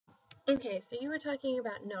Okay, so you were talking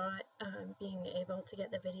about not being able to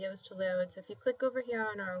get the videos to load. So if you click over here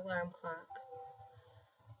on our alarm clock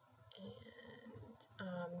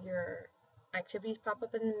and your activities pop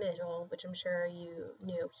up in the middle, which I'm sure you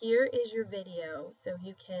knew, here is your video. So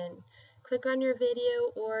you can click on your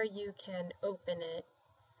video or you can open it.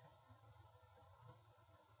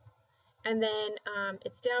 And then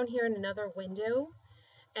it's down here in another window.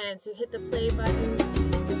 And so you hit the play button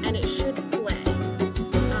and it should play.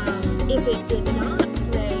 If it did not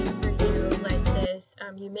play for you like this,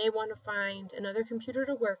 you may want to find another computer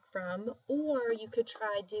to work from, or you could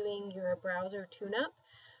try doing your browser tune-up.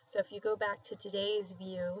 So if you go back to today's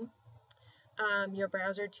view, your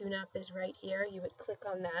browser tune-up is right here. You would click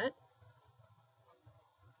on that.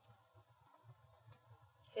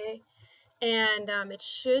 Okay, and it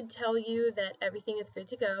should tell you that everything is good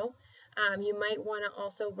to go. You might want to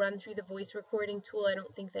also run through the voice recording tool. I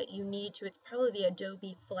don't think that you need to. It's probably the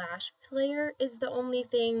Adobe Flash Player is the only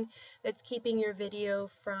thing that's keeping your video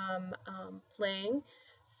from playing.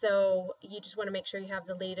 So you just want to make sure you have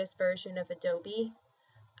the latest version of Adobe.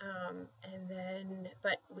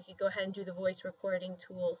 But we could go ahead and do the voice recording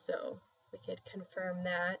tool, so we could confirm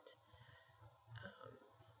that.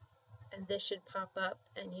 And this should pop up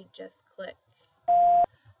and you just click.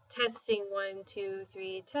 Testing 1, 2,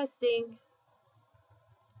 3, testing.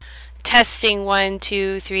 Testing 1,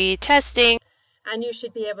 2, 3, testing. And you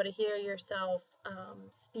should be able to hear yourself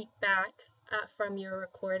speak back from your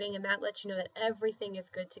recording, and that lets you know that everything is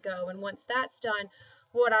good to go. And once that's done,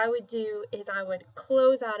 what I would do is I would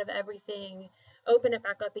close out of everything, open it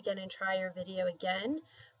back up again, and try your video again.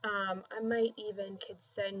 I might even could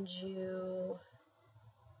send you,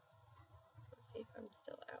 let's see if I'm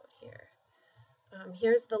still out here.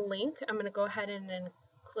 Here's the link. I'm going to go ahead and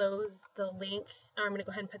close the link. I'm going to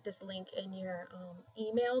go ahead and put this link in your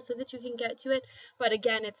email so that you can get to it. But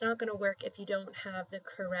again, it's not going to work if you don't have the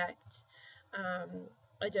correct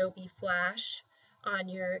Adobe Flash on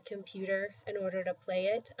your computer in order to play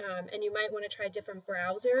it. And you might want to try a different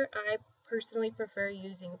browser. I personally prefer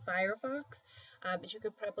using Firefox, but you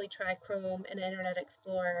could probably try Chrome and Internet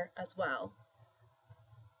Explorer as well.